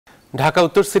ঢাকা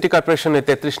উত্তর সিটি কর্পোরেশনের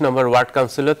 ৩৩ নম্বর ward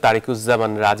councillor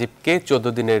Tariquzzaman রাজীবকে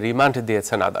 ১৪ দিনের রিমান্ড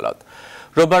দিয়েছেন আদালত।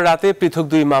 রোববার রাতে পৃথক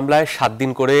দুই মামলায় ৭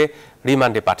 দিন করে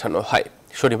রিমান্ডে পাঠানো হয়।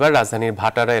 শনিবার রাজধানীর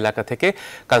ভাটারা এলাকা থেকে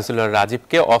কাউন্সিলর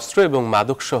রাজীবকে অস্ত্র এবং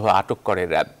মাদকসহ আটক করে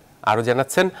র্যাব। আরও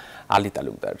জানাচ্ছেন আলী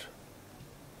তালুকদার।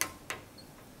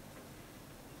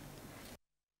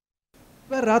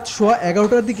 রাত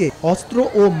 11:15টার দিকে অস্ত্র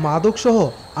ও মাদকসহ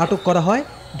আটক করা হয়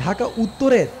ঢাকা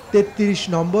উত্তরের ৩৩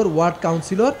 নম্বর ওয়ার্ড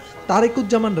কাউন্সিলর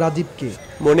তারিকুজ্জামান রাজীবকে।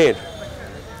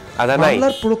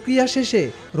 মামলার প্রক্রিয়া শেষে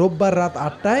রোববার রাত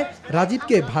 ৮টায়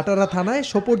রাজীবকে ভাটারা থানায়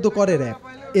সোপর্দ করে র্যাব।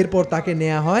 এরপর তাকে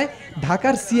নেওয়া হয়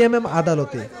ঢাকার সিএমএম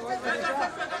আদালতে।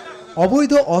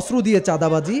 অবৈধ অস্ত্র দিয়ে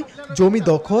চাঁদাবাজি, জমি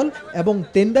দখল এবং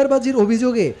টেন্ডারবাজির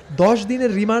অভিযোগে ১০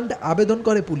 দিনের রিমান্ড আবেদন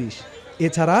করে পুলিশ।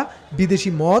 এছাড়া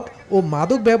বিদেশি মদ ও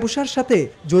মাদক ব্যবসার সাথে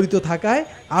জড়িত থাকায়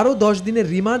আরও ১০ দিনের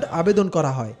রিমান্ড আবেদন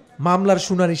করা হয়। মামলার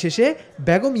শুনানি শেষে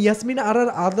বেগম ইয়াসমিন আরার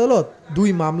আদালত দুই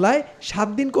মামলায় ৭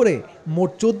 দিন করে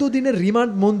মোট ১৪ দিনের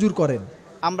রিমান্ড মঞ্জুর করেন।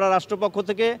 আমরা রাষ্ট্রপক্ষ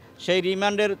থেকে সেই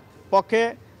রিমান্ডের পক্ষে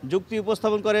যুক্তি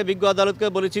উপস্থাপন করে বিজ্ঞ আদালতকে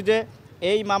বলেছি যে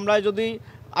এই মামলায় যদি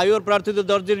আইওর প্রার্থীদের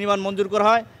 ১০ দিন রিমান্ড মঞ্জুর করা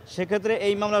হয় সেক্ষেত্রে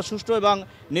এই মামলা সুষ্ঠু এবং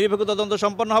নিরপেক্ষ তদন্ত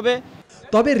সম্পন্ন হবে।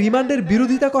 তবে রিমান্ডের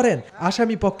বিরোধিতা করেন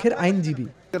আসামি পক্ষের আইনজীবী।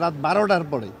 রাত ১২টার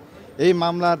পরে এই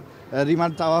মামলার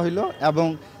রিমান্ড চাওয়া হইলো এবং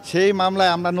সেই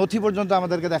মামলায় আমরা নথি পর্যন্ত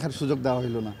আমাদেরকে দেখার সুযোগ দেওয়া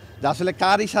হইলো না যে আসলে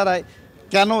কার ইশারায়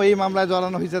কেন এই মামলায়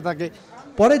জড়ানো হয়েছে তাকে।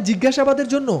 পরে জিজ্ঞাসাবাদের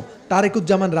জন্য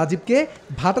তারিকুজ্জামান রাজীবকে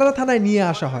ভাটারা থানায় নিয়ে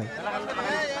আসা হয়।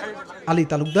 আলী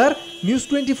তালুকদার, নিউজ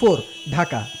 24,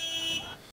 ঢাকা।